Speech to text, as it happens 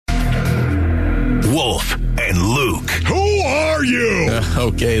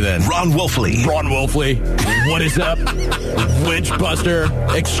Okay, then. Ron Wolfley. Ron Wolfley. What is up? Witchbuster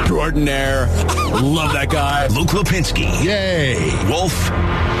extraordinaire. Love that guy. Luke Lipinski. Yay. Wolf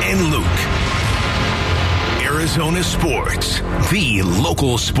and Luke. Arizona Sports, the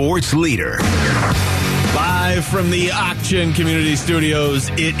local sports leader. Live from the Auction Community Studios,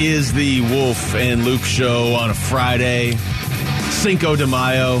 it is the Wolf and Luke Show on a Friday, Cinco de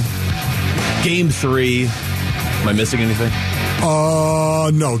Mayo, Game 3. Am I missing anything?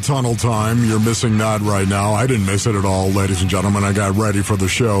 No, tunnel time. You're missing that right now. I didn't miss it at all, ladies and gentlemen. I got ready for the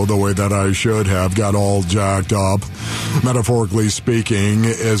show the way that I should have. Got all jacked up, metaphorically speaking,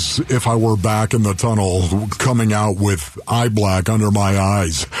 as if I were back in the tunnel, coming out with eye black under my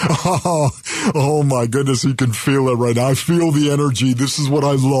eyes. Oh my goodness, you can feel it right now. I feel the energy. This is what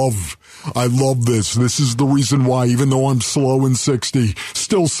I love. I love this. This is the reason why, even though I'm slow and 60,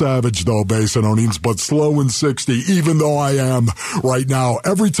 still savage though, Basinonians, but slow and 60, even though I am right now.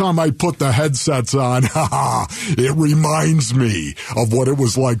 Every time I put the headsets on, it reminds me of what it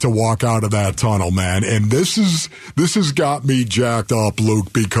was like to walk out of that tunnel, man. And this has got me jacked up,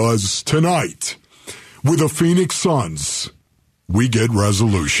 Luke, because tonight, with the Phoenix Suns, we get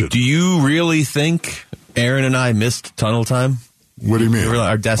resolution. Do you really think Aaron and I missed tunnel time? What do you mean?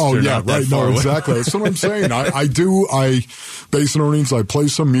 Our desks are not that far away. Exactly. That's what I'm saying. I Basinonians, I play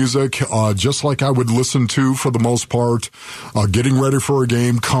some music, just like I would listen to for the most part, getting ready for a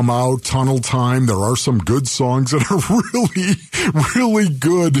game, come out, tunnel time. There are some good songs that are really, really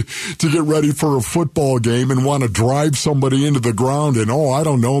good to get ready for a football game and want to drive somebody into the ground and, I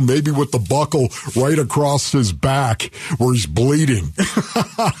don't know, maybe with the buckle right across his back where he's bleeding.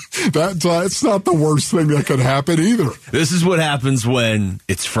 That's not the worst thing that could happen either. This is what happens when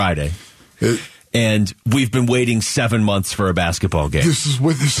it's Friday, and we've been waiting 7 months for a basketball game. This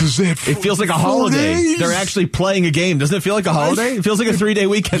is it. It feels like a holiday. Days. They're actually playing a game. Doesn't it feel like a holiday? It feels like a 3-day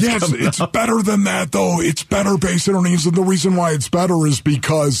weekend. Yes, it's better than that, though. It's better, Basinonians, and the reason why it's better is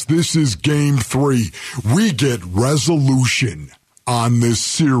because this is Game 3. We get resolution on this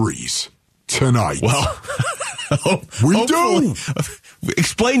series tonight. Well, we do.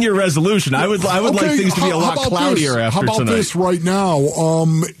 Explain your resolution. I would like things to be a lot cloudier after tonight. How about this right now?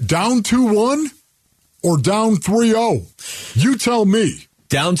 Down 2-1 or down 3-0? You tell me.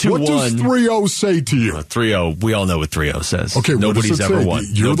 Down 2-1. What does 3-0 say to you? 3-0. We all know what 3-0 says. Okay, nobody's ever won.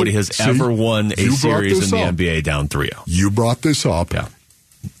 Nobody has ever won a series in the NBA down 3-0. You brought this up. Yeah.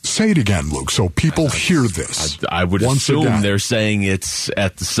 Say it again, Luke, so people hear this. I would assume they're saying it's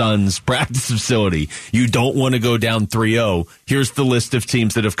at the Suns practice facility. You don't want to go down 3-0. Here's the list of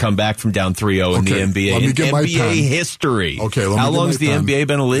teams that have come back from down 3-0 in the NBA. Let me get my pen. History. Okay, how long has the NBA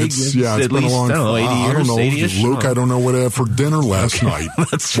been a league? It's been a long time. 80 years, I don't know. 80-ish? Luke, I don't know what I had for dinner last night.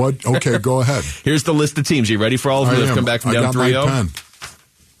 What? Okay, go ahead. Here's the list of teams. You ready for all of them that have come back from down 3-0?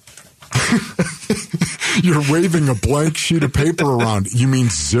 You're waving a blank sheet of paper around. You mean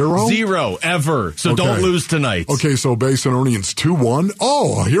 0? 0, ever. So don't lose tonight. Okay, so Basinonians 2-1.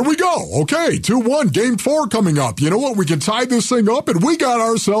 Oh, here we go. Okay, 2-1. Game 4 coming up. You know what? We can tie this thing up, and we got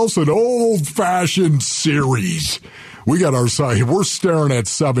ourselves an old-fashioned series. We're staring at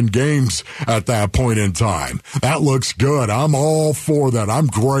 7 games at that point in time. That looks good. I'm all for that. I'm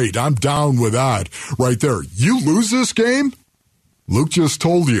great. I'm down with that right there. You lose this game? Luke just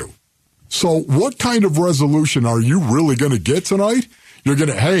told you. So what kind of resolution are you really going to get tonight? You're going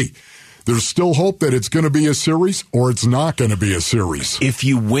to, there's still hope that it's going to be a series or it's not going to be a series. If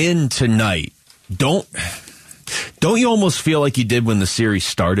you win tonight, don't you almost feel like you did when the series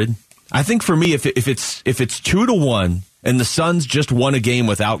started? I think for me, if it's 2-1 and the Suns just won a game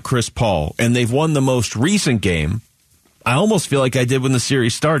without Chris Paul and they've won the most recent game, I almost feel like I did when the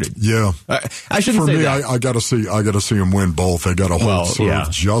series started. Yeah, I shouldn't say that. I got to see them win both. They got to hold serve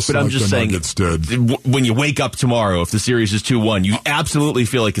just but like I'm just the saying, Nuggets did. When you wake up tomorrow, if the series is 2-1, you absolutely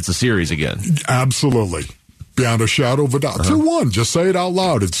feel like it's a series again. Absolutely. Beyond a shadow of a doubt. 2-1. Just say it out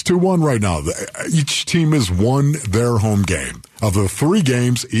loud. It's 2-1 right now. Each team has won their home game. Of the 3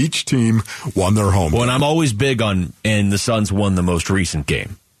 games, each team won their home game. And I'm always big on, and the Suns won the most recent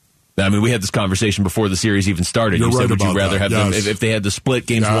game. I mean, we had this conversation before the series even started. You're you said, right would you rather that. have them, if they had the split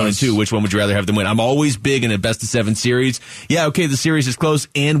games 1 and 2, which one would you rather have them win? I'm always big in a best-of-7 series. Yeah, okay, the series is close,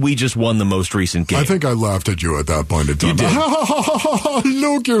 and we just won the most recent game. I think I laughed at you at that point in time. You did.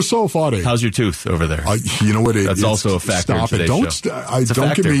 Luke, you're so funny. How's your tooth over there? You know what? That's also a factor in today's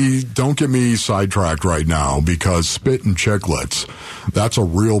show. Don't get me sidetracked right now because spit and chiclets, that's a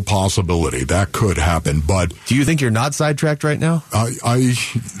real possibility. That could happen. But do you think you're not sidetracked right now?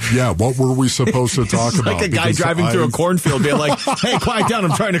 What were we supposed to talk about? Like a guy driving through a cornfield being like, hey, quiet down,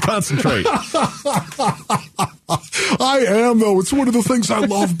 I'm trying to concentrate. I am, though. It's one of the things I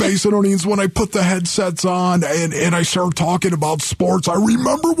love basing on is when I put the headsets on and I start talking about sports. I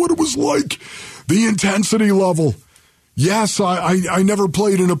remember what it was like, the intensity level. Yes, I never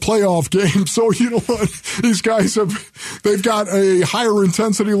played in a playoff game, so you know what? These guys they've got a higher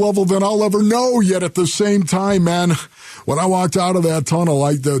intensity level than I'll ever know, yet at the same time, man, when I walked out of that tunnel,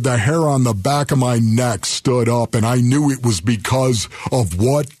 the hair on the back of my neck stood up, and I knew it was because of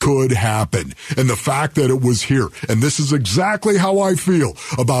what could happen and the fact that it was here. And this is exactly how I feel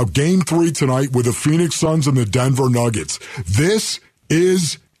about Game 3 tonight with the Phoenix Suns and the Denver Nuggets. This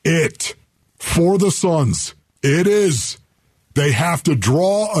is it for the Suns. It is. They have to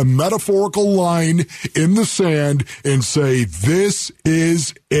draw a metaphorical line in the sand and say, this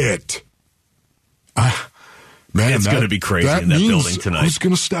is it. Man, it's going to be crazy in that building tonight. Who's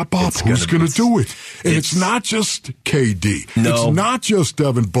going to step up? Who's going to do it? And it's not just KD. No. It's not just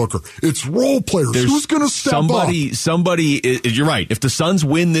Devin Booker. It's role players. Who's going to step up? You're right. If the Suns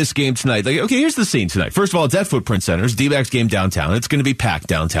win this game tonight, okay, here's the scene tonight. First of all, it's at Footprint Center. It's D-backs game downtown. It's going to be packed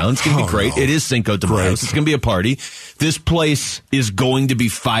downtown. It's going to be great. No. It is Cinco de Mayo. It's going to be a party. This place is going to be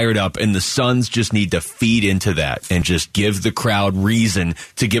fired up, and the Suns just need to feed into that and just give the crowd reason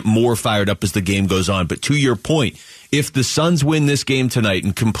to get more fired up as the game goes on. But to your point, if the Suns win this game tonight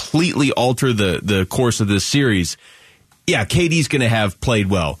and completely alter the course of this series, yeah, KD's going to have played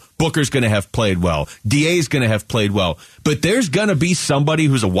well. Booker's going to have played well. DA's going to have played well. But there's going to be somebody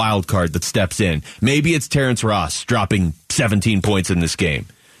who's a wild card that steps in. Maybe it's Terrence Ross dropping 17 points in this game.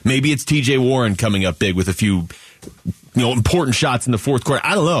 Maybe it's TJ Warren coming up big with a few important shots in the fourth quarter.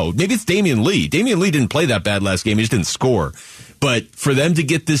 I don't know. Maybe it's Damian Lee. Damian Lee didn't play that bad last game. He just didn't score. But for them to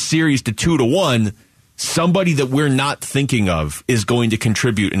get this series to 2-1, somebody that we're not thinking of is going to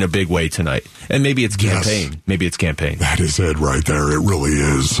contribute in a big way tonight. And maybe it's campaign. Yes. Maybe it's campaign. That is it right there. It really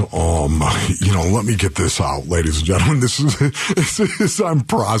is. Let me get this out, ladies and gentlemen. This is I'm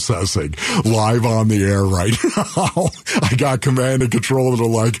processing live on the air right now. I got command and control that are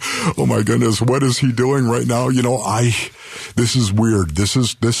like, oh my goodness, what is he doing right now? This is weird. This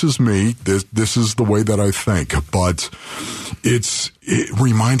is me. This is the way that I think. But it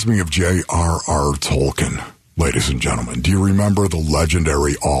reminds me of J.R.R. Tolkien, ladies and gentlemen. Do you remember the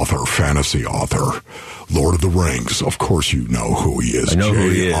legendary author, fantasy author, Lord of the Rings? Of course you know who he is. I know who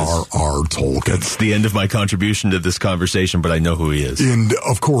he is. J.R.R. Tolkien. That's the end of my contribution to this conversation, but I know who he is. And,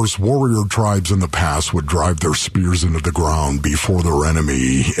 of course, warrior tribes in the past would drive their spears into the ground before their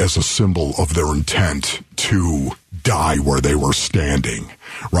enemy as a symbol of their intent to die where they were standing,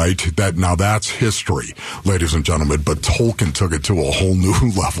 right? That's history, ladies and gentlemen. But Tolkien took it to a whole new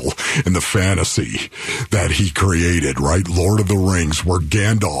level in the fantasy that he created, right? Lord of the Rings, where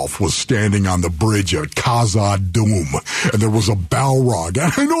Gandalf was standing on the bridge at Khazad-dûm, and there was a Balrog.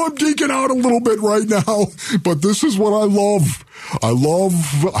 And I know I'm geeking out a little bit right now, but this is what I love. I love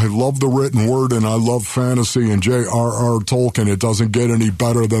the written word, and I love fantasy, and J.R.R. Tolkien, it doesn't get any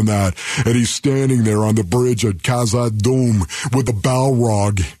better than that. And he's standing there on the bridge at Khazad-dûm with the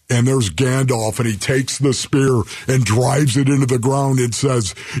Balrog, and there's Gandalf, and he takes the spear and drives it into the ground and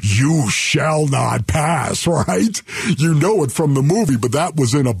says, "You shall not pass," right? You know it from the movie, but that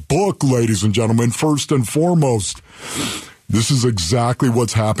was in a book, ladies and gentlemen, first and foremost. This is exactly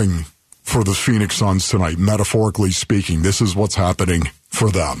what's happening for the Phoenix Suns tonight, metaphorically speaking. This is what's happening for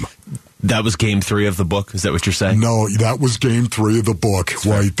them. That was game 3 of the book? Is that what you're saying? No, that was game 3 of the book. That's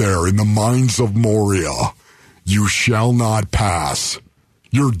right there. In the Mines of Moria, you shall not pass.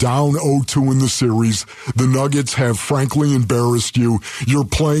 You're down 0-2 in the series. The Nuggets have frankly embarrassed you. You're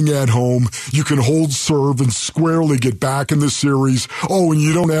playing at home. You can hold serve and squarely get back in the series. Oh, and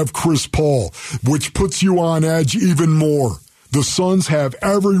you don't have Chris Paul, which puts you on edge even more. The Suns have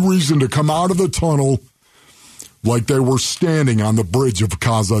every reason to come out of the tunnel like they were standing on the bridge of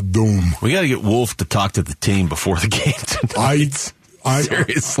Khazad-dûm. We got to get Wolf to talk to the team before the game tonight.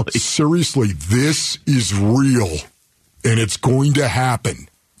 Seriously, this is real, and it's going to happen.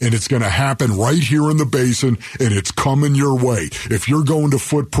 And it's going to happen right here in the Basin, and it's coming your way. If you're going to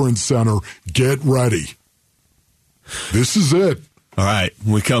Footprint Center, get ready. This is it. All right,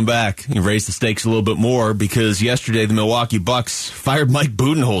 when we come back and raise the stakes a little bit more, because yesterday the Milwaukee Bucks fired Mike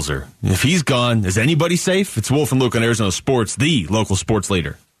Budenholzer. If he's gone, is anybody safe? It's Wolf and Luke on Arizona Sports, the local sports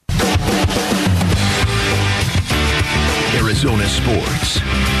leader. Arizona Sports,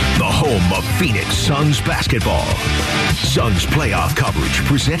 the home of Phoenix Suns basketball. Suns playoff coverage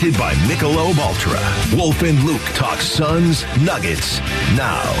presented by Michelob Ultra. Wolf and Luke talk Suns Nuggets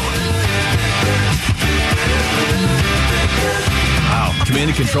now. Wow. Command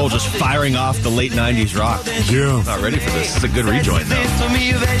and Control just firing off the late 90s rock. Yeah. Not ready for this. It's a good rejoin, though.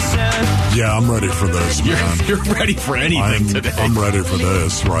 Yeah, I'm ready for this, man. You're ready for anything today. I'm ready for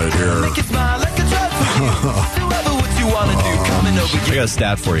this right here. I got a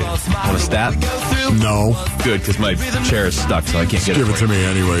stat for you. Want a stat? No. Good, because my chair is stuck, so I can't get it. Give it to me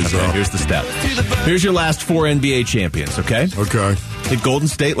anyways. Okay, here's the stat. Here's your last 4 NBA champions, okay? Okay. Hit Golden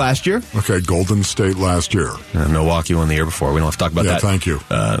State last year. Okay, Golden State last year. Milwaukee won the year before. We don't have to talk about that. Yeah, thank you.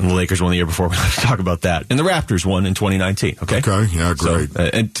 And the Lakers won the year before. We don't have to talk about that. And the Raptors won in 2019, okay? Okay, yeah, great. So,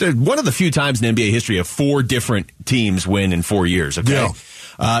 and one of the few times in NBA history of 4 different teams win in 4 years, okay?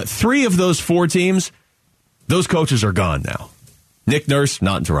 Yeah. 3 of those 4 teams, those coaches are gone now. Nick Nurse,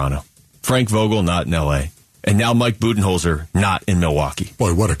 not in Toronto. Frank Vogel, not in L.A. And now Mike Budenholzer, not in Milwaukee.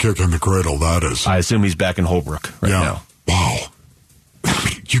 Boy, what a kick in the cradle that is. I assume he's back in Holbrook right now. Wow.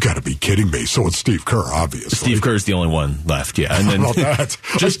 You got to be kidding me. So it's Steve Kerr, obviously. Steve Kerr's the only one left, yeah. And then How about that?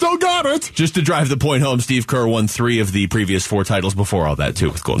 I still got it. Just to drive the point home, Steve Kerr won 3 of the previous 4 titles before all that,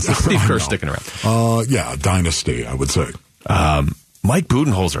 too, with Golden State. Steve Kerr sticking around. Yeah, dynasty, I would say. Mike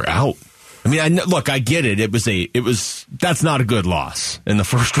Budenholzer out. I mean, I get it. That's not a good loss in the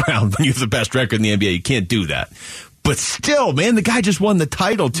first round when you have the best record in the NBA. You can't do that. But still, man, the guy just won the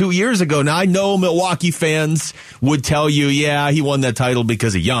title 2 years ago. Now, I know Milwaukee fans would tell you, yeah, he won that title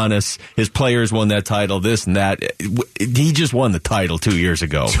because of Giannis. His players won that title, this and that. He just won the title 2 years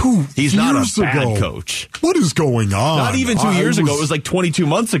ago. He's not a bad coach. What is going on? Not even 2 years ago. It was like 22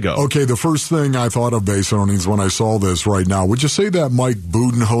 months ago. Okay, the first thing I thought of, Basinonians, when I saw this right now, would you say that Mike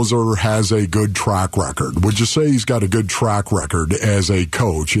Budenholzer has a good track record? Would you say he's got a good track record as a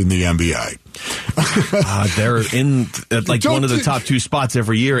coach in the NBA? They're in one of the top 2 spots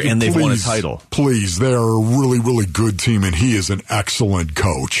every year, and they've won a title. Please, they're a really, really good team, and he is an excellent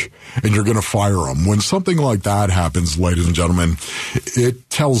coach, and you're going to fire him. When something like that happens, ladies and gentlemen, it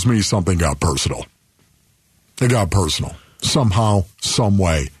tells me something got personal. It got personal. Somehow, some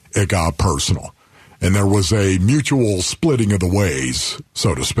way, it got personal. And there was a mutual splitting of the ways,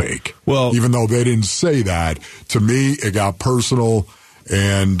 so to speak. Well, even though they didn't say that, to me, it got personal,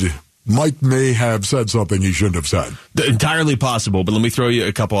 and Mike may have said something he shouldn't have said. Entirely possible, but let me throw you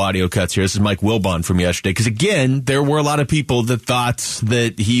a couple audio cuts here. This is Mike Wilbon from yesterday, because again, there were a lot of people that thought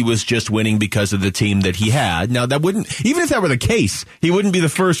that he was just winning because of the team that he had. Now, that wouldn't, even if that were the case, he wouldn't be the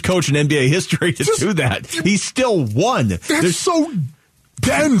first coach in NBA history to do that. He still won. There's so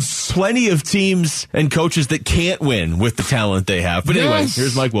dense. Plenty of teams and coaches that can't win with the talent they have. But anyway,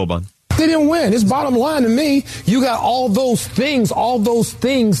 here's Mike Wilbon. They didn't win. It's bottom line to me. You got all those things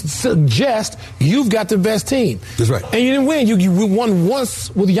suggest you've got the best team. That's right. And you didn't win. You won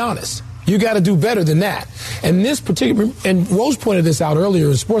once with Giannis. You got to do better than that. And this particular, and Rose pointed this out earlier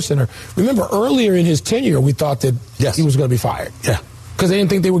in SportsCenter. Remember, earlier in his tenure, we thought that he was going to be fired. Yeah. Because they didn't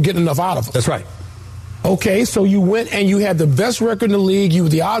think they were getting enough out of him. That's right. Okay, so you went and you had the best record in the league. You were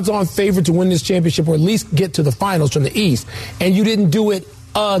the odds-on favorite to win this championship or at least get to the finals from the East. And you didn't do it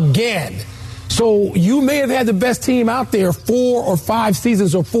again. So you may have had the best team out there 4 or 5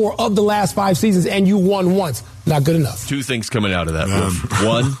 seasons or 4 of the last 5 seasons, and you won once. Not good enough. 2 things coming out of that.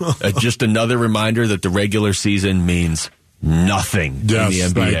 One, just another reminder that the regular season means nothing in the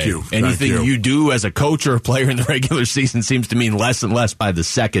NBA. Thank you. Anything you do as a coach or a player in the regular season seems to mean less and less by the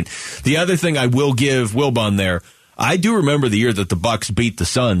second. The other thing I will give Wilbon there, I do remember the year that the Bucks beat the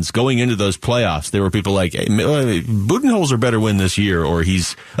Suns. Going into those playoffs, there were people like, hey, Budenholzer better win this year, or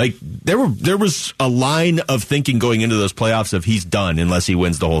he's like, there was a line of thinking going into those playoffs of he's done unless he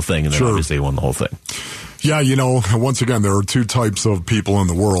wins the whole thing, and then obviously he won the whole thing. Yeah, once again, there are 2 types of people in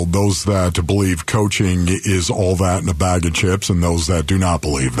the world. Those that believe coaching is all that in a bag of chips, and those that do not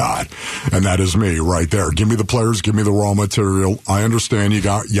believe that. And that is me right there. Give me the players, give me the raw material. I understand you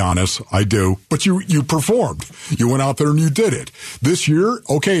got Giannis. I do. But you performed. You went out there and you did it. This year,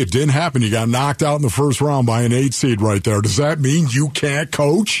 okay, it didn't happen. You got knocked out in the first round by an 8 seed right there. Does that mean you can't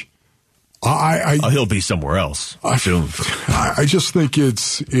coach? He'll be somewhere else soon. I just think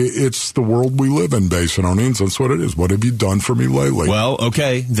it's the world we live in, Basinonians. That's what it is. What have you done for me lately? Well,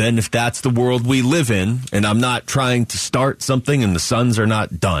 okay, then if that's the world we live in, and I'm not trying to start something and the Suns are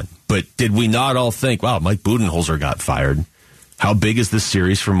not done, but did we not all think, wow, Mike Budenholzer got fired? How big is this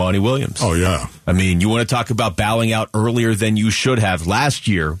series for Monty Williams? Oh, yeah. I mean, you want to talk about bowing out earlier than you should have last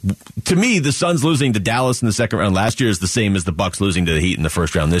year. To me, the Suns losing to Dallas in the second round last year is the same as the Bucks losing to the Heat in the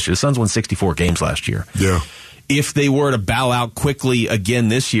first round this year. The Suns won 64 games last year. Yeah. If they were to bow out quickly again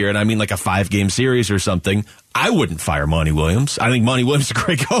this year, and I mean like a 5-game series or something, I wouldn't fire Monty Williams. I think Monty Williams is a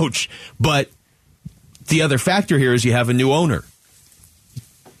great coach. But the other factor here is you have a new owner.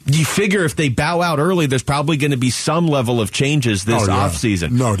 You figure if they bow out early, there's probably going to be some level of changes this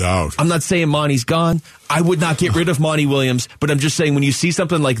offseason. No doubt. I'm not saying Monty's gone. I would not get rid of Monty Williams, but I'm just saying when you see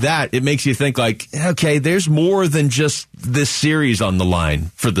something like that, it makes you think like, okay, there's more than just this series on the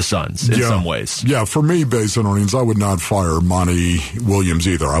line for the Suns in some ways. Yeah, for me, based on earnings, I would not fire Monty Williams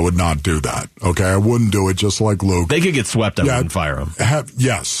either. I would not do that. Okay, I wouldn't do it just like Luke. They could get swept. I wouldn't fire him.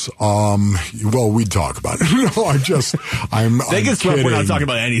 Yes. Well, we'd talk about it. They get swept. We're not talking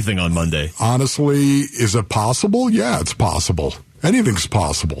about anything on Monday. Honestly, is it possible? Yeah, it's possible. Anything's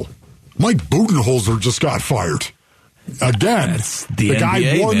possible. Mike Budenholzer just got fired. Again. That's the NBA,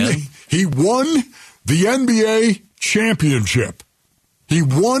 guy won, man. He won the NBA championship. He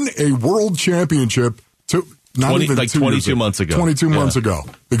won a world championship 22 months ago. 22 months ago.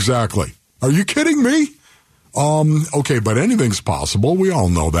 Exactly. Are you kidding me? Okay, but anything's possible. We all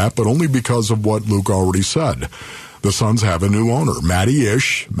know that, but only because of what Luke already said. The Suns have a new owner. Matt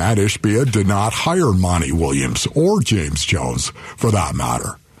Ishbia did not hire Monty Williams or James Jones, for that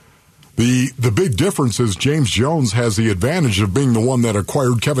matter. The big difference is James Jones has the advantage of being the one that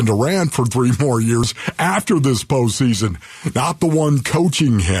acquired Kevin Durant for 3 more years after this postseason, not the one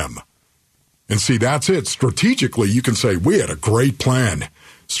coaching him. And see, that's it. Strategically, you can say, we had a great plan.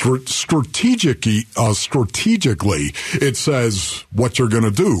 Strategically, it says what you're going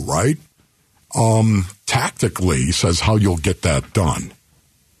to do, right? Tactically says how you'll get that done.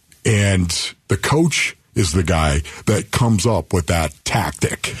 And the coach is the guy that comes up with that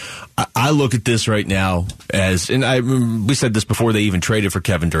tactic. I look at this right now as, and we said this before they even traded for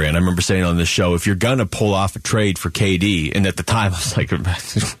Kevin Durant. I remember saying on this show, if you're going to pull off a trade for KD, and at the time I was like,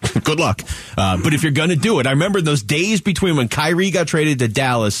 good luck. But if you're going to do it, I remember those days between when Kyrie got traded to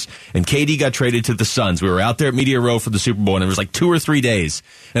Dallas and KD got traded to the Suns. We were out there at Media Row for the Super Bowl, and it was like 2 or 3 days.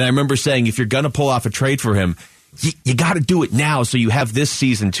 And I remember saying, if you're going to pull off a trade for him, you got to do it now so you have this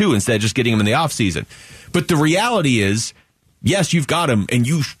season too, instead of just getting him in the offseason. But the reality is, yes, you've got him, and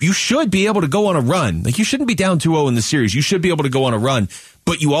you should be able to go on a run. Like, you shouldn't be down 2-0 in the series. You should be able to go on a run,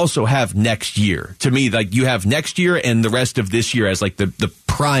 but you also have next year. To me, like, you have next year and the rest of this year as like the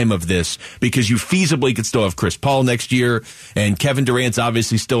prime of this, because you feasibly could still have Chris Paul next year, and Kevin Durant's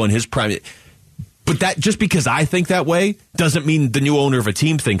obviously still in his prime. But that, just because I think that way doesn't mean the new owner of a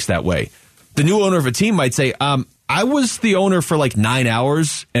team thinks that way. The new owner of a team might say, I was the owner for like 9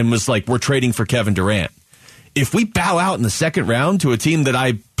 hours and was like, we're trading for Kevin Durant. If we bow out in the second round to a team that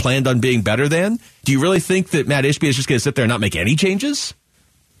I planned on being better than, do you really think that Matt Ishbia is just going to sit there and not make any changes?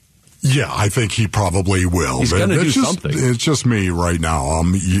 Yeah, I think he probably will. He's going to do something. It's just me right now.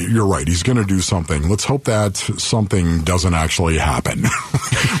 You're right. He's going to do something. Let's hope that something doesn't actually happen,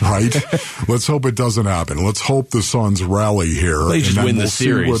 right? Let's hope it doesn't happen. Let's hope the Suns rally here. They just win the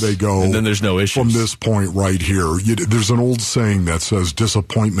series, see where they go, and then there's no issues. From this point right here, there's an old saying that says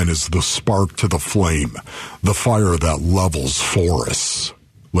disappointment is the spark to the flame, the fire that levels forests.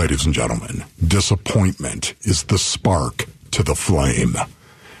 Ladies and gentlemen, disappointment is the spark to the flame.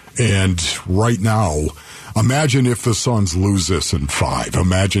 And right now, imagine if the Suns lose this in 5.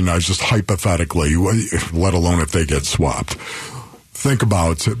 Imagine, just hypothetically, let alone if they get swept. Think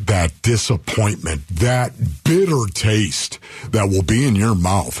about that disappointment, that bitter taste that will be in your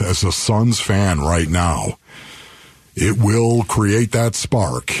mouth as a Suns fan right now. It will create that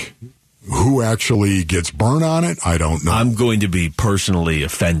spark. Who actually gets burned on it, I don't know. I'm going to be personally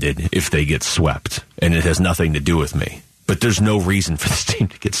offended if they get swept, and it has nothing to do with me. But there's no reason for this team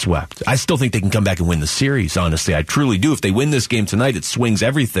to get swept. I still think they can come back and win the series, honestly. I truly do. If they win this game tonight, it swings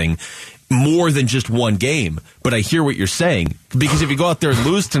everything more than just one game. But I hear what you're saying. Because if you go out there and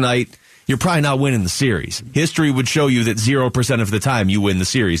lose tonight, you're probably not winning the series. History would show you that 0% of the time you win the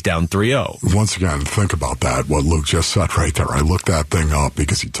series down 3-0. Once again, think about that, what Luke just said right there. I looked that thing up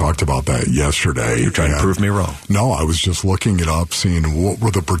because he talked about that yesterday. You're trying to prove me wrong. No, I was just looking it up, seeing what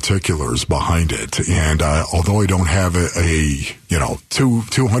were the particulars behind it. And although I don't have a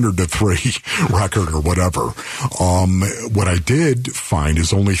 200-3 record or whatever, what I did find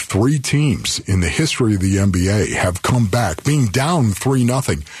is only 3 teams in the history of the NBA have come back, being down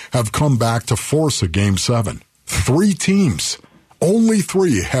 3-0, have come back to force a Game 7. 3 teams. Only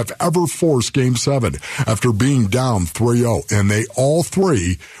 3 have ever forced Game 7 after being down 3-0. And they all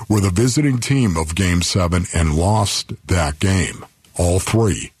 3 were the visiting team of Game 7 and lost that game. All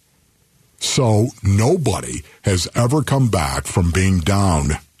 3. So nobody has ever come back from being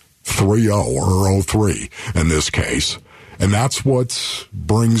down 3-0 or 0-3 in this case. And that's what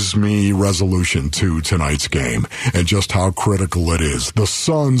brings me resolution to tonight's game and just how critical it is. The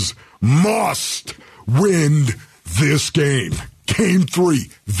Suns must win this game. Game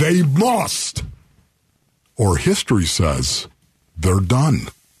 3, they must. Or history says they're done.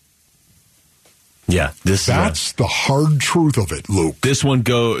 Yeah, that's the hard truth of it, Luke. This one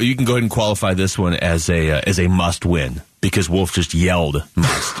you can go ahead and qualify this one as a must win because Wolf just yelled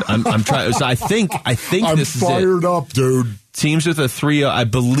must. I'm trying. So I think this is it. I'm fired up, dude. Teams with a 3-0. I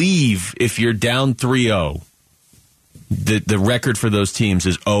believe if you're down 3-0. The record for those teams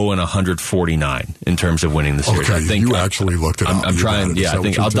is 0-149 in terms of winning the series. Okay, I think you actually looked it up. I'm trying. Yeah, I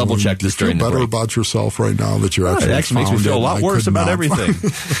think I'll double check this during the break. You feel better about yourself right now that you actually. It actually makes me feel a lot worse about everything.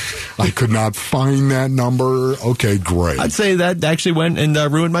 I could not find that number. Okay, great. I'd say that actually went and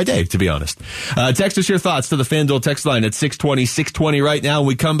ruined my day, to be honest. Text us your thoughts to the FanDuel text line at 620 right now. When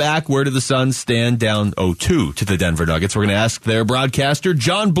we come back, where do the Suns stand down 0-2 to the Denver Nuggets? We're going to ask their broadcaster,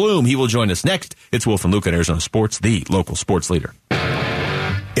 Jon Bloom. He will join us next. It's Wolf and Luke on Arizona Sports, the local sports leader.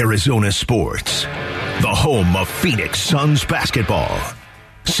 Arizona Sports, the home of Phoenix Suns basketball.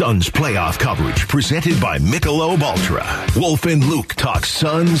 Suns playoff coverage presented by Michelob Ultra. Wolf and Luke talk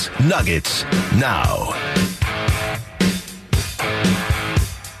Suns Nuggets now.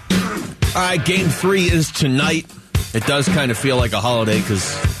 All right, Game 3 is tonight. It does kind of feel like a holiday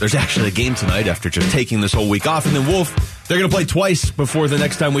because there's actually a game tonight after just taking this whole week off. And then Wolf, they're going to play twice before the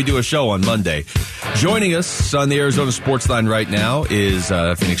next time we do a show on Monday. Joining us on the Arizona Sports Line right now is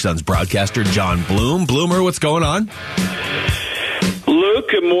Phoenix Suns broadcaster Jon Bloom. Bloomer, what's going on? Luke,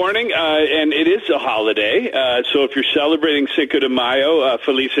 good morning, and it is a holiday, so if you're celebrating Cinco de Mayo,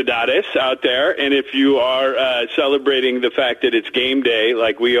 felicidades out there, and if you are celebrating the fact that it's game day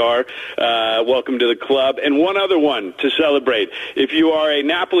like we are, welcome to the club. And one other one to celebrate. If you are a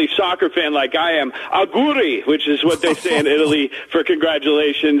Napoli soccer fan like I am, auguri, which is what they say in Italy for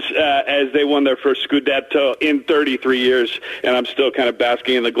congratulations, as they won their first Scudetto in 33 years, and I'm still kind of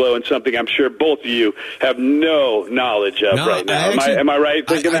basking in the glow in something I'm sure both of you have no knowledge of right now. Am I right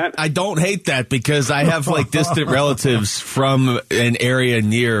thinking that? I don't hate that because I have distant relatives from an area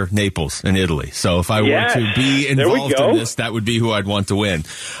near Naples in Going So if I were to be involved in this, that would be who I'd want to win.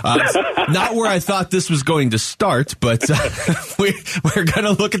 Not where I thought this was going to start, but we're going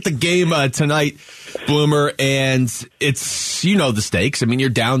to look at the game tonight, Bloomer, and it's, the stakes. I mean, you're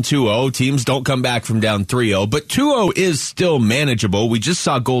down 2-0. Teams don't come back from down 3-0, but 2-0 is still manageable. We just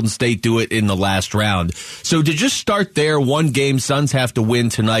saw Golden State do it in the last round. So to just start there, one game, Suns have to win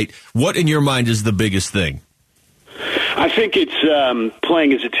tonight. What in your mind is the biggest thing? I think it's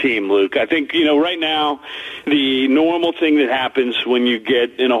playing as a team, Luke. I think, right now, the normal thing that happens when you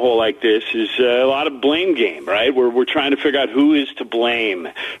get in a hole like this is a lot of blame game, right? We're trying to figure out who is to blame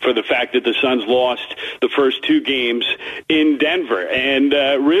for the fact that the Suns lost the first two games in Denver. And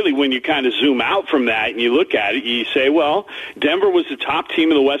really, when you kind of zoom out from that and you look at it, you say, well, Denver was the top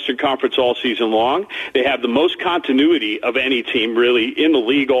team in the Western Conference all season long. They have the most continuity of any team, really, in the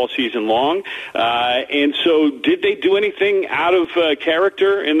league all season long. And so did they do anything out of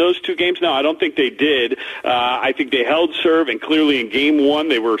character in those two games? No, I don't think they did. I think they held serve, and clearly in Game 1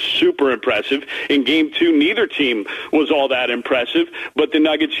 they were super impressive. In Game 2, neither team was all that impressive, but the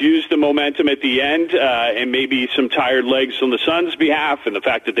Nuggets used the momentum at the end and maybe some tired legs on the Suns' behalf and the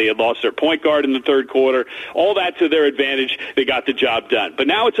fact that they had lost their point guard in the third quarter. All that to their advantage. They got the job done. But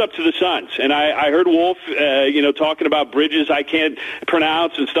now it's up to the Suns. And I heard Wolf, talking about bridges I can't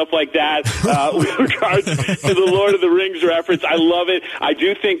pronounce and stuff like that with regards to the Lord of the Rings reference. I love it. I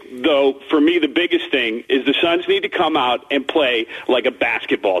do think, though, for me, the biggest thing is the Suns need to come out and play like a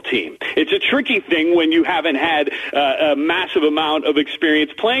basketball team. It's a tricky thing when you haven't had a massive amount of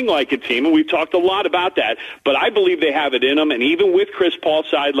experience playing like a team, and we've talked a lot about that, but I believe they have it in them, and even with Chris Paul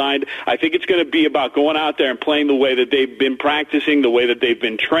sidelined, I think it's going to be about going out there and playing the way that they've been practicing, the way that they've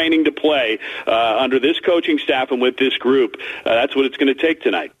been training to play under this coaching staff and with this group. That's what it's going to take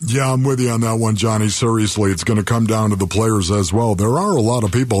tonight. Yeah, I'm with you on that one, Johnny. Seriously, it's going to come down to the players as well. There are a lot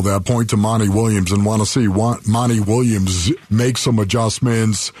of people that point to Monty Williams and want to see Monty Williams make some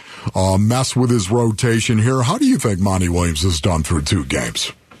adjustments, mess with his rotation here. How do you think Monty Williams has done through two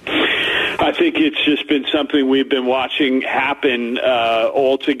games? I think it's just been something we've been watching happen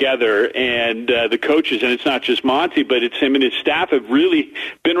all together, and the coaches, and it's not just Monty, but it's him and his staff have really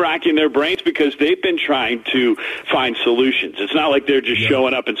been racking their brains because they've been trying to find solutions. It's not like they're just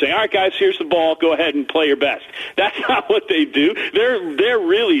showing up and saying, all right, guys, here's the ball, go ahead and play your best. That's not what they do.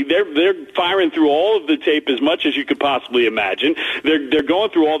 They're firing through all of the tape as much as you could possibly imagine. They're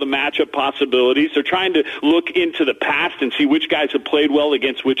going through all the matchup possibilities. They're trying to look into the past and see which guys have played well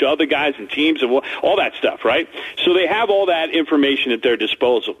against which other guys and teams and all that stuff, right? So they have all that information at their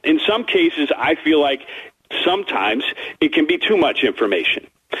disposal. In some cases, I feel like sometimes it can be too much information.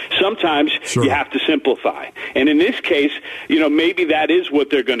 Sometimes you have to simplify. And in this case, maybe that is what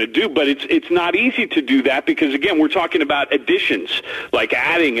they're going to do, but it's not easy to do that because, again, we're talking about additions, like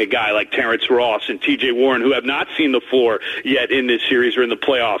adding a guy like Terrence Ross and T.J. Warren, who have not seen the floor yet in this series or in the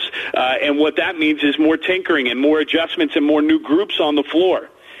playoffs. And what that means is more tinkering and more adjustments and more new groups on the floor.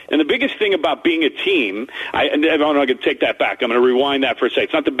 And the biggest thing about being a team, I'm going to take that back. I'm going to rewind that for a second.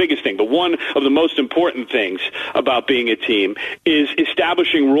 It's not the biggest thing, but one of the most important things about being a team is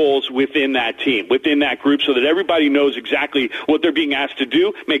establishing roles within that team, within that group, so that everybody knows exactly what they're being asked to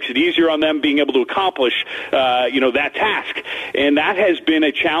do, makes it easier on them being able to accomplish, that task. And that has been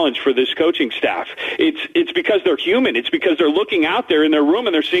a challenge for this coaching staff. It's because they're human. It's because they're looking out there in their room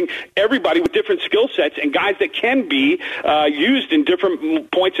and they're seeing everybody with different skill sets and guys that can be used in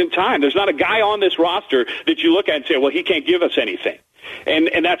different points in time. There's not a guy on this roster that you look at and say, well, he can't give us anything.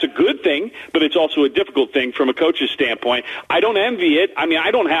 And that's a good thing, but it's also a difficult thing from a coach's standpoint. I don't envy it. I mean,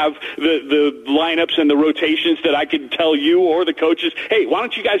 I don't have the lineups and the rotations that I can tell you or the coaches, hey, why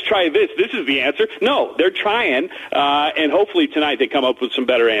don't you guys try this? This is the answer. No, they're trying, and hopefully tonight they come up with some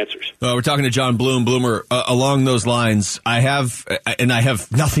better answers. We're talking to Jon Bloom. Bloomer, along those lines, I have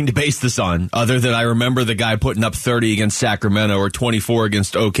nothing to base this on other than I remember the guy putting up 30 against Sacramento or 24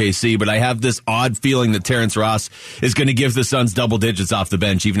 against OKC, but I have this odd feeling that Terrence Ross is going to give the Suns double digits off the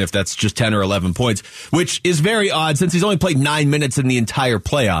bench, even if that's just 10 or 11 points, which is very odd since he's only played 9 minutes in the entire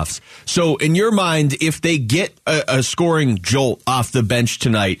playoffs. So in your mind, if they get a scoring jolt off the bench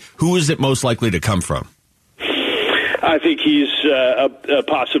tonight, who is it most likely to come from? I think he's a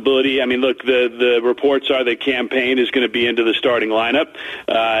possibility. I mean, look, the reports are that Campaign is going to be into the starting lineup.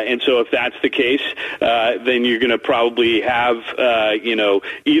 And so if that's the case, then you're going to probably have,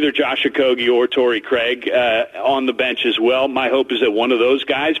 either Josh Okogie or Torrey Craig on the bench as well. My hope is that one of those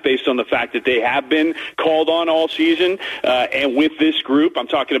guys, based on the fact that they have been called on all season, and with this group, I'm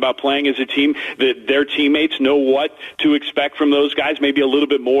talking about playing as a team, that their teammates know what to expect from those guys, maybe a little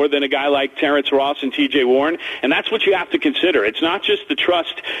bit more than a guy like Terrence Ross and T.J. Warren. And that's what you have to consider. It's not just the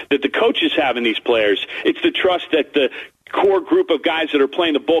trust that the coaches have in these players. It's the trust that the core group of guys that are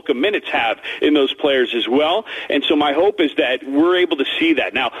playing the bulk of minutes have in those players as well. And so my hope is that we're able to see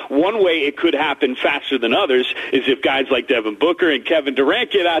that. Now, one way it could happen faster than others is if guys like Devin Booker and Kevin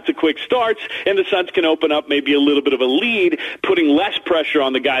Durant get out to quick starts and the Suns can open up maybe a little bit of a lead, putting less pressure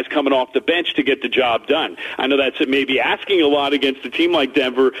on the guys coming off the bench to get the job done. I know that's maybe asking a lot against a team like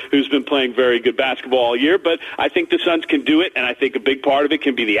Denver, who's been playing very good basketball all year, but I think the Suns can do it, and I think a big part of it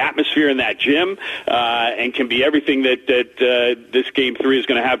can be the atmosphere in that gym, and can be everything that this Game 3 is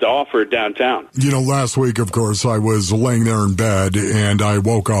going to have to offer downtown. Last week, of course, I was laying there in bed, and I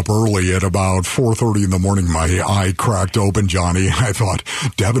woke up early at about 4:30 in the morning. My eye cracked open, Johnny. I thought,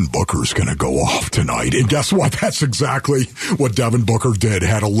 Devin Booker's going to go off tonight. And guess what? That's exactly what Devin Booker did.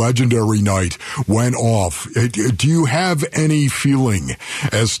 Had a legendary night, went off. Do you have any feeling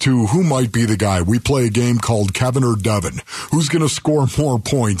as to who might be the guy? We play a game called Kevin or Devin. Who's going to score more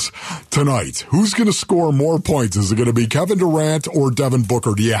points tonight? Who's going to score more points? Is it going to be Kevin Durant or Devin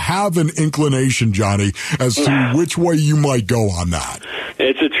Booker? Do you have an inclination, Johnny, as to which way you might go on that?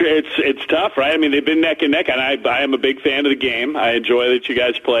 It's tough, right? I mean, they've been neck and neck, and I am a big fan of the game. I enjoy that you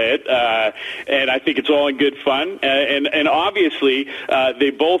guys play it, and I think it's all in good fun. And obviously,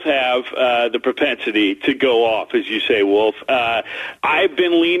 they both have the propensity to go off, as you say, Wolf. I've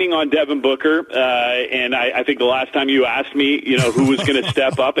been leaning on Devin Booker, and I think the last time you asked me, who was going to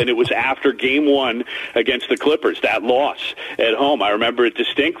step up, and it was after Game 1 against the Clippers, that loss at home. I remember it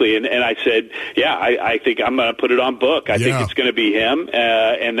distinctly, and I said, I think I'm going to put it on Book. I think it's going to be him.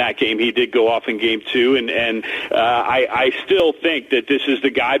 And that game, he did go off in Game 2, and I still think that this is the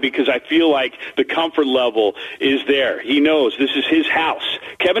guy because I feel like the comfort level is there. He knows this is his house.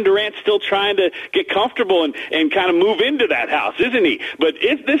 Kevin Durant's still trying to get comfortable and kind of move into that house, isn't he? But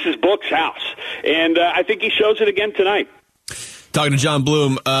this is Book's house, and I think he shows it again tonight. Talking to Jon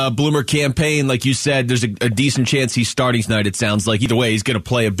Bloom, Bloomer Campaign, like you said, there's a decent chance he's starting tonight, it sounds like. Either way, he's going to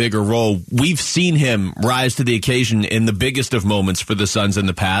play a bigger role. We've seen him rise to the occasion in the biggest of moments for the Suns in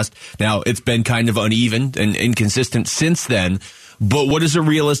the past. Now, it's been kind of uneven and inconsistent since then, but what is a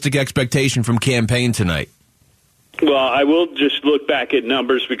realistic expectation from Campaign tonight? Well, I will just look back at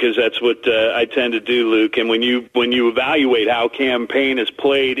numbers because that's what I tend to do, Luke. And when you evaluate how Campaign has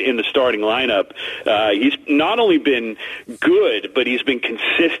played in the starting lineup, he's not only been good, but he's been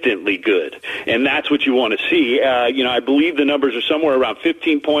consistently good. And that's what you want to see. I believe the numbers are somewhere around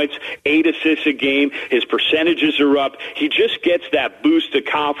 15 points, 8 assists a game. His percentages are up. He just gets that boost of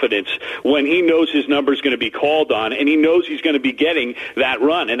confidence when he knows his number is going to be called on, and he knows he's going to be getting that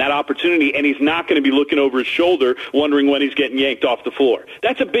run and that opportunity, and he's not going to be looking over his shoulder wondering when he's getting yanked off the floor.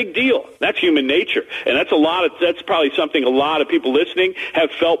 That's a big deal. That's human nature, and that's probably something a lot of people listening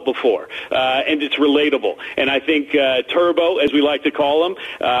have felt before, and it's relatable. And I think Turbo, as we like to call him,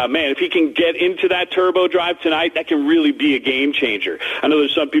 man, if he can get into that turbo drive tonight, that can really be a game changer. I know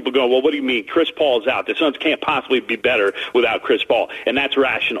there's some people going, well, what do you mean? Chris Paul's out. The Suns can't possibly be better without Chris Paul, and that's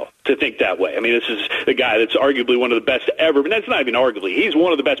rational to think that way. I mean, this is the guy that's arguably one of the best ever, but that's not even arguably. He's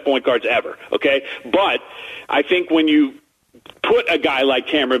one of the best point guards ever, okay? But I think when you put a guy like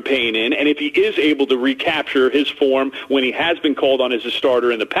Cameron Payne in, and if he is able to recapture his form when he has been called on as a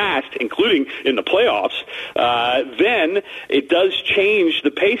starter in the past, including in the playoffs, then it does change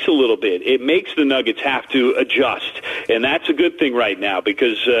the pace a little bit. It makes the Nuggets have to adjust, and that's a good thing right now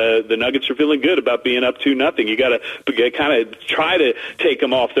because the Nuggets are feeling good about being up 2-0. You got to kind of try to take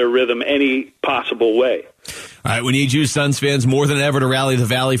them off their rhythm any possible way. All right, we need you, Suns fans, more than ever to rally the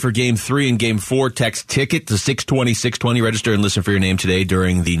Valley for Game 3 and Game 4. Text TICKET to 620-620. Register and listen for your name today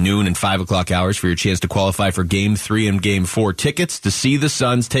during the noon and 5 o'clock hours for your chance to qualify for Game 3 and Game 4 tickets to see the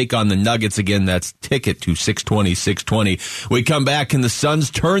Suns take on the Nuggets. Again, that's TICKET to 620-620. We come back and the Suns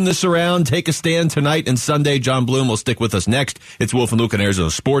turn this around, take a stand tonight and Sunday. Jon Bloom will stick with us next. It's Wolf and Luke on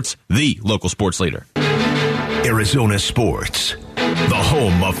Arizona Sports, the local sports leader. Arizona Sports, the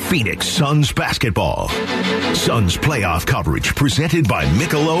home of Phoenix Suns basketball. Suns playoff coverage presented by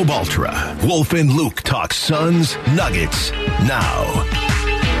Michelob Ultra. Wolf and Luke talk Suns Nuggets now.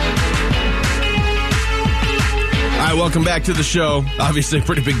 All right, welcome back to the show. Obviously, a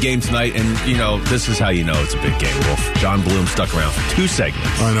pretty big game tonight, and, you know, this is how you know it's a big game, Wolf. Jon Bloom stuck around for 2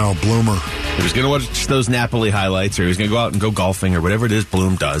 segments. I know, Bloomer. He was going to watch those Napoli highlights, or he was going to go out and go golfing, or whatever it is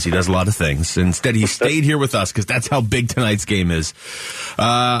Bloom does. He does a lot of things. Instead, he stayed here with us, because that's how big tonight's game is.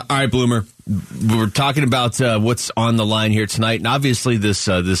 All right, Bloomer. We're talking about what's on the line here tonight, and obviously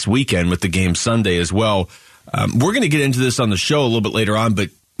this weekend with the game Sunday as well. We're going to get into this on the show a little bit later on, but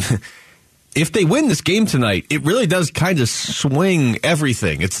if they win this game tonight, it really does kind of swing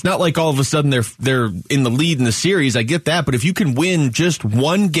everything. It's not like all of a sudden they're in the lead in the series. I get that, but if you can win just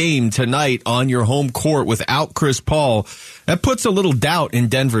one game tonight on your home court without Chris Paul, that puts a little doubt in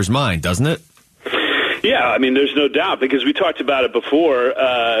Denver's mind, doesn't it? Yeah, I mean, there's no doubt because we talked about it before.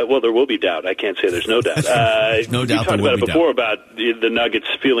 Well, there will be doubt. I can't say there's no doubt. No doubt. We talked about it before about the Nuggets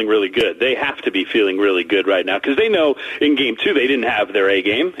feeling really good. They have to be feeling really good right now because they know in Game 2 they didn't have their A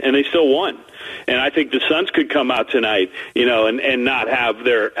game and they still won. And I think the Suns could come out tonight, you know, and not have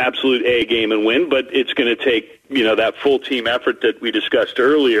their absolute A game and win, but it's going to take, you know, that full team effort that we discussed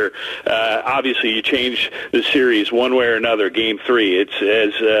earlier. Obviously, you change the series one way or another. Game 3, it's,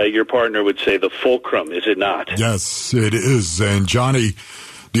 as your partner would say, the fulcrum, is it not? Yes, it is. And Johnny,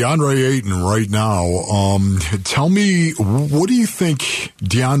 DeAndre Ayton right now, tell me, what do you think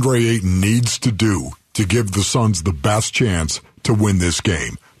DeAndre Ayton needs to do to give the Suns the best chance to win this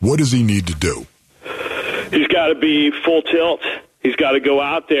game? What does he need to do? He's got to be full tilt. He's got to go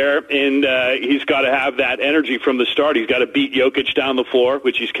out there, and he's got to have that energy from the start. He's got to beat Jokic down the floor,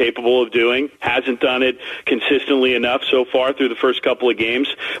 which he's capable of doing. Hasn't done it consistently enough so far through the first couple of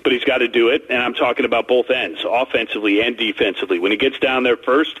games, but he's got to do it, and I'm talking about both ends, offensively and defensively. When he gets down there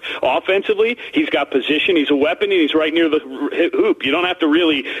first, offensively, he's got position, he's a weapon, and he's right near the hoop. You don't have to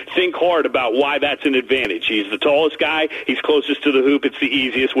really think hard about why that's an advantage. He's the tallest guy. He's closest to the hoop. It's the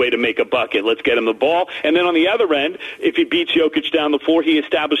easiest way to make a bucket. Let's get him the ball. And then on the other end, if he beats Jokic down the floor, he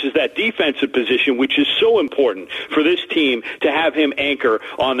establishes that defensive position, which is so important for this team to have him anchor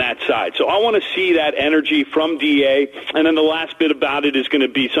on that side. So I want to see that energy from DA, and then the last bit about it is going to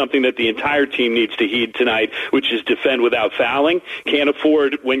be something that the entire team needs to heed tonight, which is defend without fouling. Can't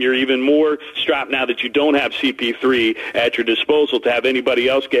afford, when you're even more strapped now that you don't have CP3 at your disposal, to have anybody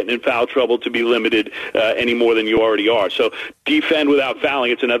else getting in foul trouble to be limited any more than you already are. So defend without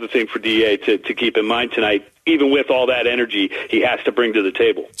fouling, it's another thing for DA to keep in mind tonight. Even with all that energy he has to bring to the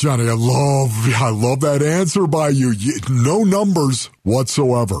table. Johnny, I love that answer by you. No numbers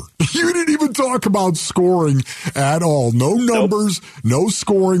whatsoever. You didn't even talk about scoring at all. No numbers, No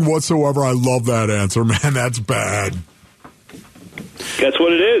scoring whatsoever. I love that answer, man. That's bad. That's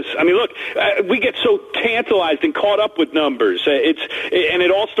what it is. I mean, look, we get so tantalized and caught up with numbers. And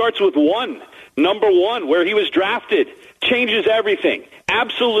it all starts with number one, where he was drafted. Changes everything.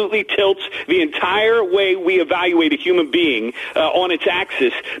 absolutely tilts the entire way we evaluate a human being on its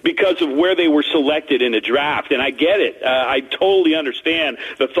axis because of where they were selected in a draft. And I get it. I totally understand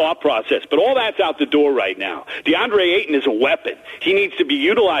the thought process. But all that's out the door right now. DeAndre Ayton is a weapon. He needs to be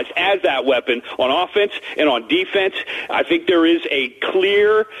utilized as that weapon on offense and on defense. I think there is a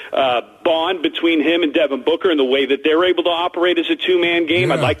clear bond between him and Devin Booker in the way that they're able to operate as a two-man game.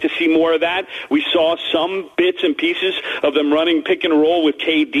 Yeah. I'd like to see more of that. We saw some bits and pieces of them running pick and roll with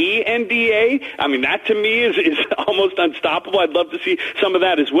KD and DA. I mean, that to me is almost unstoppable. I'd love to see some of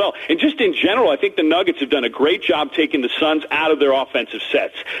that as well. And just in general, I think the Nuggets have done a great job taking the Suns out of their offensive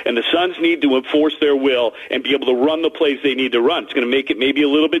sets. And the Suns need to enforce their will and be able to run the plays they need to run. It's going to make it maybe a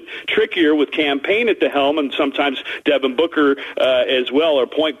little bit trickier with Cam Payne at the helm and sometimes Devin Booker as well, or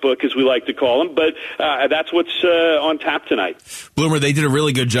Point Book as we like to call him. But that's what's on tap tonight. Bloomer, they did a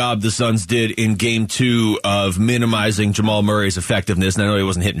really good job, the Suns did, in Game 2 of minimizing Jamal Murray's effectiveness. And I know he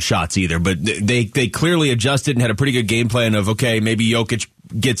wasn't hitting shots either, but they clearly adjusted and had a pretty good game plan of, okay, maybe Jokic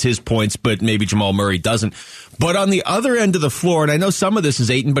gets his points, but maybe Jamal Murray doesn't. But on the other end of the floor, and I know some of this is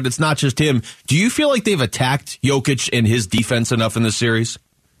Ayton, but it's not just him, do you feel like they've attacked Jokic and his defense enough in this series?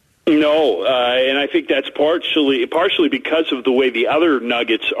 No, and I think that's partially because of the way the other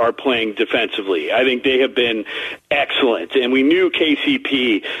Nuggets are playing defensively. I think they have been excellent, and we knew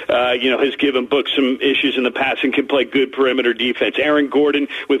KCP, has given Book some issues in the past and can play good perimeter defense. Aaron Gordon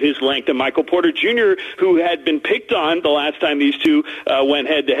with his length, and Michael Porter Jr., who had been picked on the last time these two went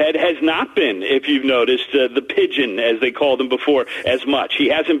head-to-head, has not been, if you've noticed, the pigeon, as they called him before, as much. He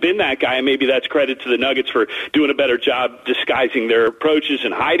hasn't been that guy, and maybe that's credit to the Nuggets for doing a better job disguising their approaches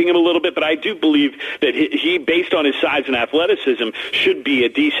and hiding him a little bit, but I do believe that he, based on his size and athleticism, should be a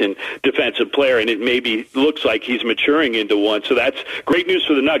decent defensive player, and it maybe looks like he's maturing into one. So that's great news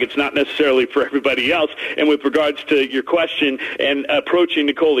for the Nuggets, not necessarily for everybody else. And with regards to your question and approaching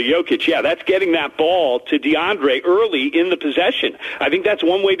Nikola Jokic, yeah, that's getting that ball to DeAndre early in the possession. I think that's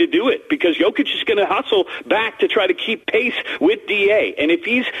one way to do it, because Jokic is going to hustle back to try to keep pace with DA. And if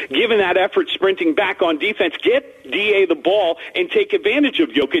he's given that effort sprinting back on defense, get DA the ball and take advantage of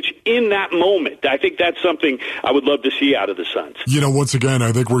Jokic in that moment. I think that's something I would love to see out of the Suns. Once again,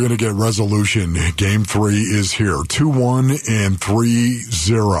 I think we're going to get resolution. Game 3 is here. 2-1 and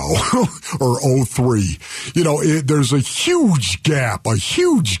 3-0 or 0-3. There's a huge gap, a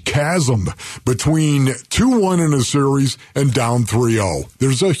huge chasm between 2-1 in a series and down 3-0.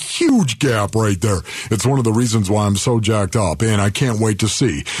 There's a huge gap right there. It's one of the reasons why I'm so jacked up, and I can't wait to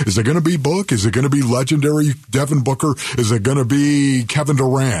see. Is it going to be Book? Is it going to be legendary Devin Booker? Is it going to be Kevin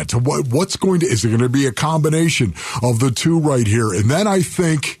Durant? Is it going to be a combination of the two right here? And then I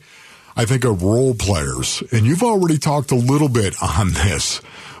think of role players, and you've already talked a little bit on this,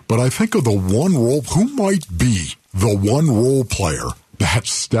 but I think of the one role, who might be the one role player that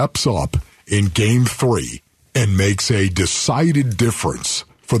steps up in Game 3 and makes a decided difference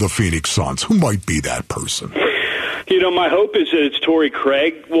for the Phoenix Suns? Who might be that person? My hope is that it's Torrey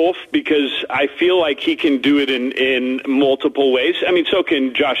Craig, Wolf, because I feel like he can do it in multiple ways. I mean, so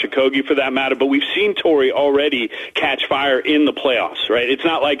can Josh Okogie for that matter, but we've seen Torrey already catch fire in the playoffs, right? It's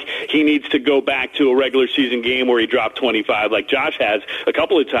not like he needs to go back to a regular season game where he dropped 25 like Josh has a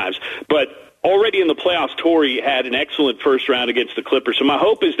couple of times, but already in the playoffs, Torrey had an excellent first round against the Clippers. So my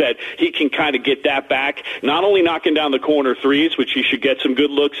hope is that he can kind of get that back, not only knocking down the corner threes, which he should get some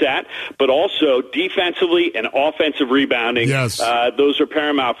good looks at, but also defensively and offensive rebounding. Yes. Those are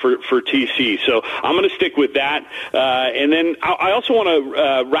paramount for TC. So I'm going to stick with that. And then I also want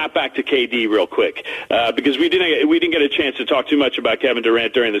to wrap back to KD real quick, because we didn't get a chance to talk too much about Kevin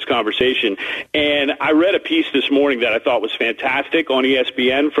Durant during this conversation. And I read a piece this morning that I thought was fantastic on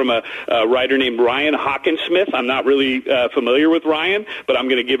ESPN from a writer named Ryan Hawkinsmith. I'm not really familiar with Ryan, but I'm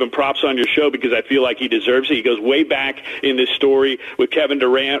going to give him props on your show because I feel like he deserves it. He goes way back in this story with Kevin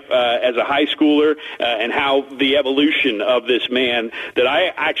Durant as a high schooler and how the evolution of this man that I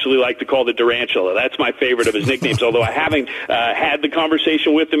actually like to call the Durantula. That's my favorite of his nicknames, although I haven't had the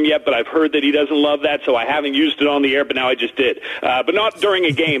conversation with him yet, but I've heard that he doesn't love that, so I haven't used it on the air, but now I just did. But not during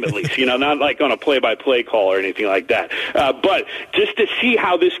a game, at least, not like on a play-by-play call or anything like that. But just to see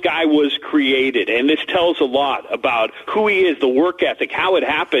how this guy was created, and this tells a lot about who he is, the work ethic, how it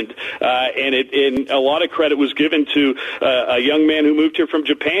happened, and a lot of credit was given to a young man who moved here from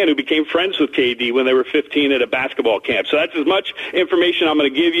Japan who became friends with KD when they were 15 at a basketball camp. So that's as much information I'm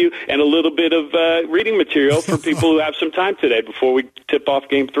going to give you and a little bit of reading material for people who have some time today before we tip off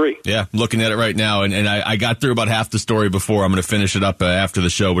Game 3. Yeah, I'm looking at it right now, and I got through about half the story before. I'm going to finish it up after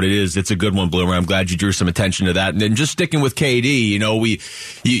the show, but it's a good one, Bloomer. I'm glad you drew some attention to that. And then just sticking with KD,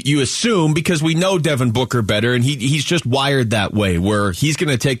 you assume, him because we know Devin Booker better, and he's just wired that way, where he's going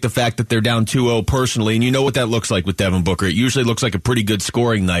to take the fact that they're down 2-0 personally, and you know what that looks like with Devin Booker. It usually looks like a pretty good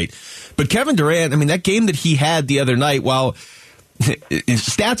scoring night. But Kevin Durant, I mean, that game that he had the other night, while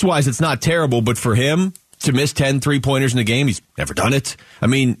stats-wise it's not terrible, but for him to miss 10 3-pointers in a game, he's never done it. I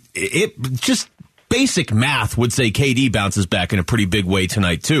mean, it just basic math would say KD bounces back in a pretty big way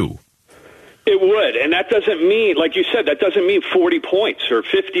tonight, too. It would, and that doesn't mean, like you said, that doesn't mean 40 points or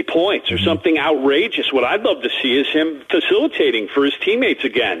 50 points or something outrageous. What I'd love to see is him facilitating for his teammates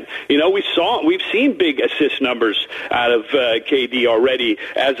again. You know, we've seen big assist numbers out of KD already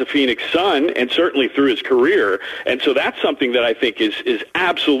as a Phoenix Sun, and certainly through his career. And so that's something that I think is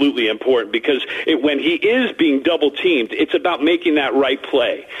absolutely important, because when he is being double teamed, it's about making that right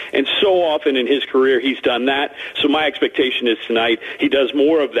play. And so often in his career, he's done that. So my expectation is tonight he does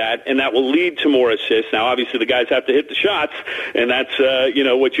more of that, and that will lead to more assists. Now, obviously, the guys have to hit the shots, and that's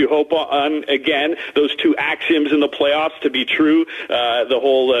what you hope on. Again, those two axioms in the playoffs to be true. The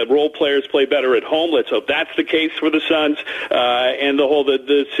whole role players play better at home. Let's hope that's the case for the Suns. And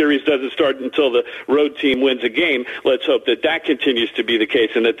the series doesn't start until the road team wins a game. Let's hope that continues to be the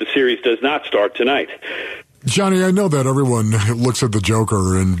case and that the series does not start tonight. Johnny, I know that everyone looks at the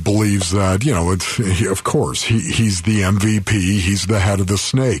Joker and believes that, of course, he's the MVP, he's the head of the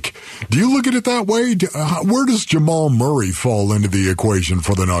snake. Do you look at it that way? Where does Jamal Murray fall into the equation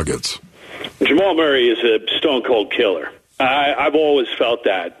for the Nuggets? Jamal Murray is a stone-cold killer. I've always felt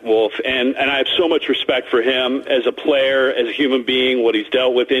that, Wolf, and I have so much respect for him as a player, as a human being, what he's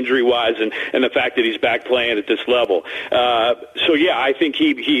dealt with injury-wise, and the fact that he's back playing at this level. I think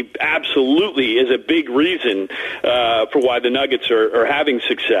he absolutely is a big reason for why the Nuggets are having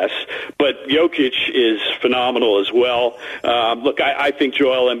success. But Jokic is phenomenal as well. I think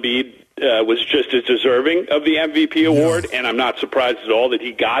Joel Embiid was just as deserving of the MVP award, and I'm not surprised at all that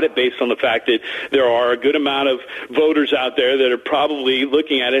he got it, based on the fact that there are a good amount of voters out there that are probably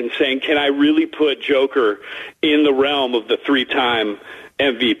looking at it and saying, can I really put Joker in the realm of the three-time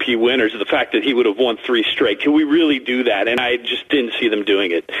MVP winners, the fact that he would have won 3 straight? Can we really do that? And I just didn't see them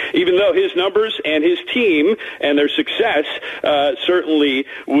doing it. Even though his numbers and his team and their success certainly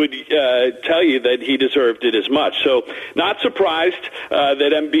would tell you that he deserved it as much. So not surprised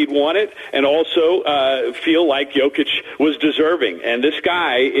that Embiid won it, and also feel like Jokic was deserving. And this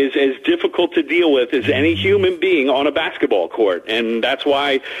guy is as difficult to deal with as any human being on a basketball court, and that's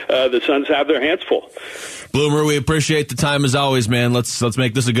why the Suns have their hands full. Bloomer, we appreciate the time as always, man. Let's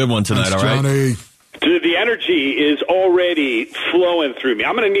make this a good one tonight. Thanks, all right? Johnny. The energy is already flowing through me.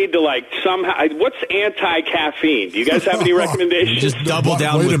 I'm going to need to somehow. What's anti-caffeine? Do you guys have any recommendations? Just double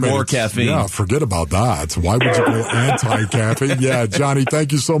down with more caffeine. Yeah, forget about that. Why would you go anti-caffeine? Yeah, Johnny,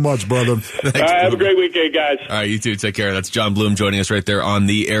 thank you so much, brother. Thanks, all right, have a great weekend, guys. All right, you too. Take care. That's Jon Bloom joining us right there on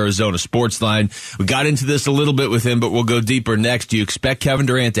the Arizona Sports Line. We got into this a little bit with him, but we'll go deeper next. Do you expect Kevin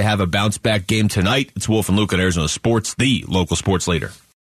Durant to have a bounce-back game tonight? It's Wolf and Luke on Arizona Sports, the local sports leader.